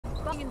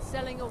Buying and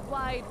selling a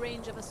wide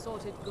range of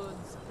assorted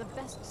goods. The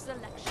best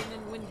selection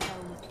in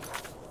Windhelm.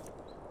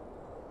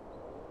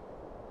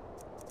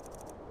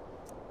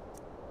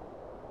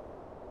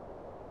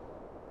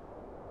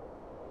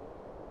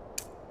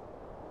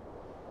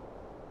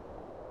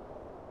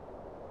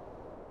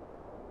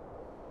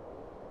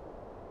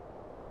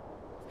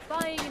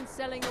 Buying and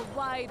selling a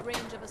wide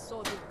range of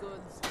assorted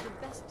goods. The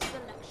best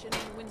selection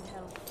in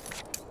Windhelm.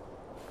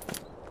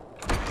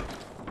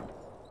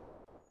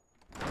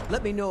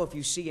 Let me know if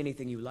you see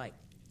anything you like.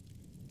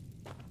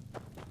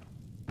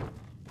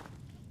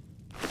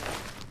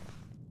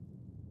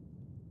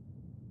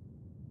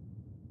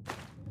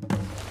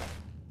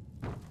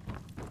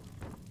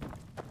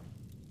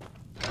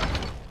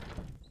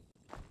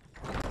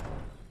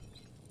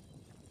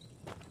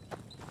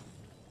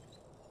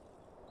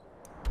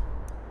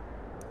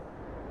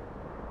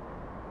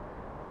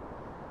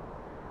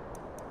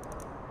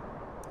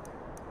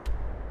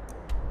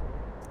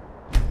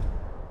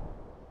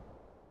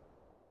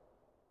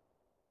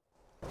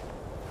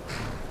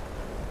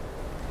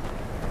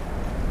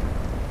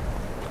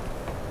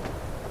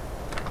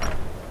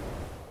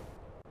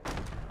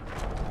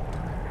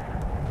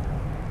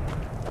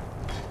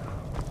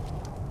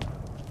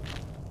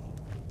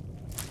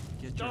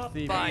 Stop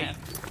thieving. fighting!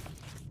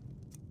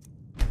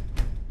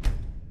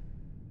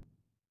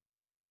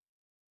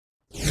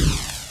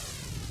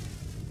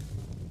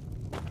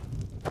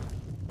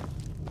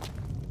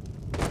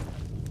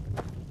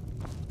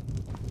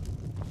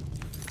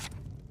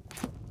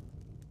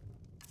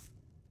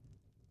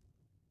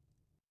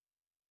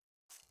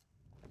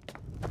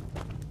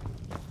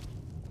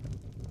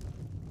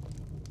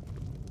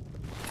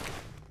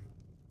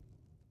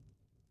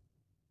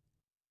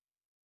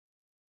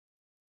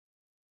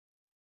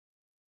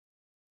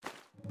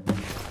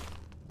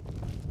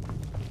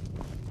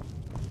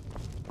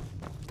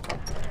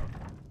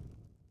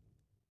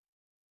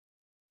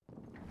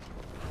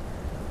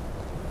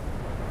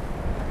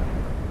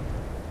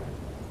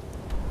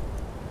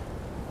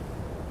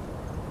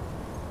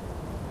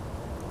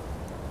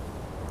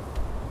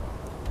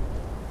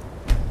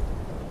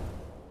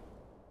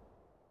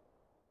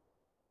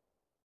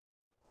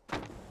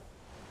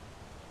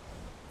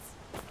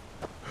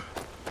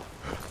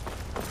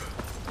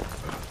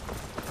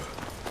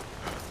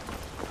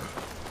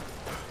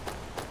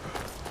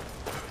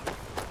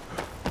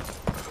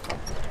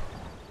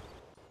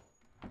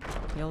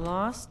 You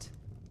lost?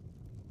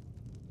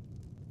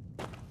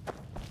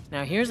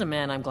 Now here's a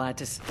man I'm glad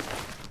to see.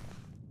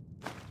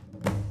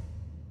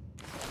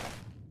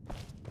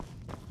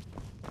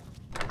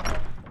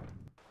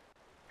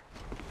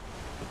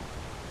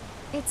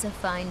 It's a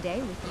fine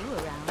day with you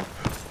around.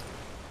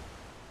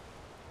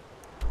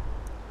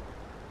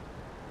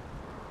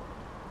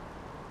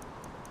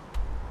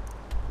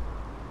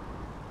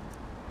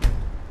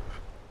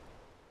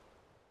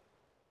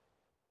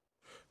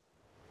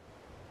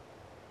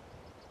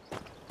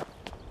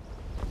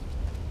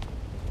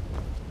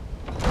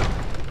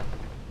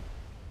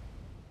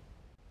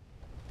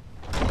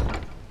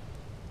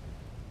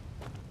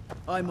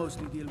 I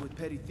mostly deal with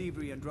petty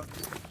thievery and drug.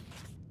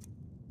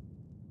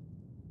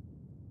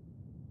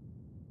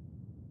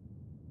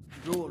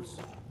 Drawers.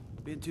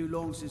 Been too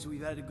long since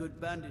we've had a good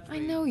bandage. I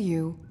know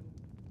you.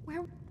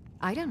 Where?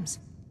 Items?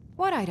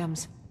 What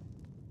items?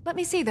 Let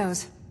me see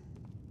those.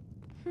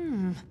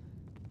 I'm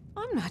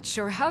not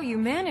sure how you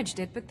managed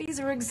it, but these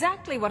are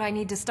exactly what I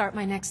need to start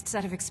my next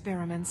set of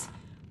experiments.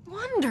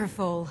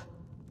 Wonderful!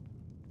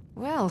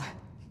 Well,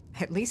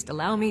 at least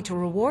allow me to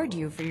reward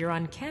you for your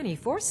uncanny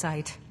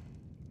foresight.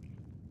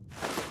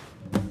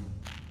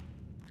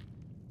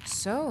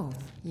 So,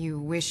 you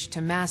wish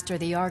to master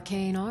the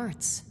arcane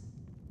arts?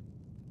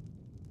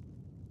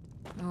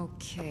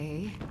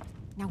 Okay.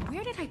 Now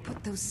where did I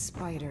put those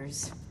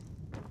spiders?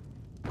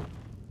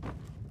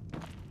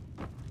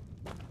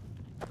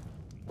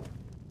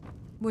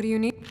 What do you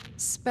need?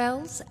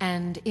 Spells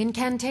and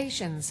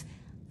incantations,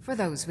 for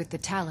those with the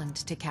talent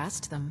to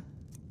cast them.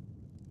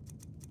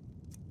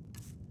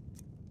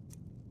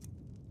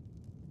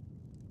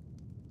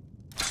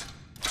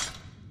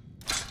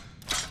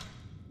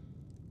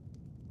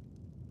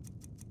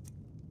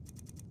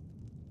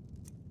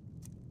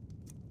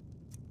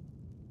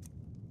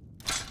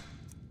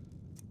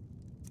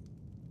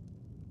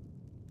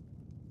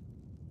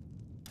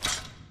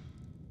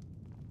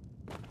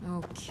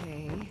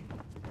 Okay.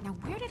 Now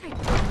where did I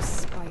put those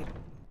spiders?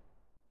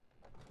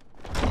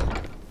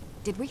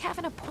 Did we have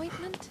an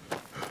appointment?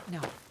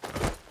 No.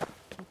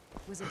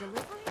 Was it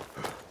delivery?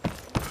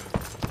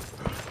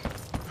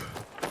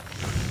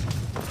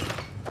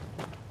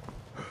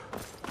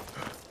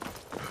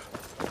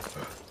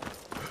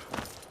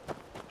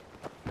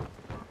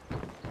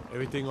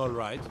 Everything all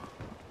right?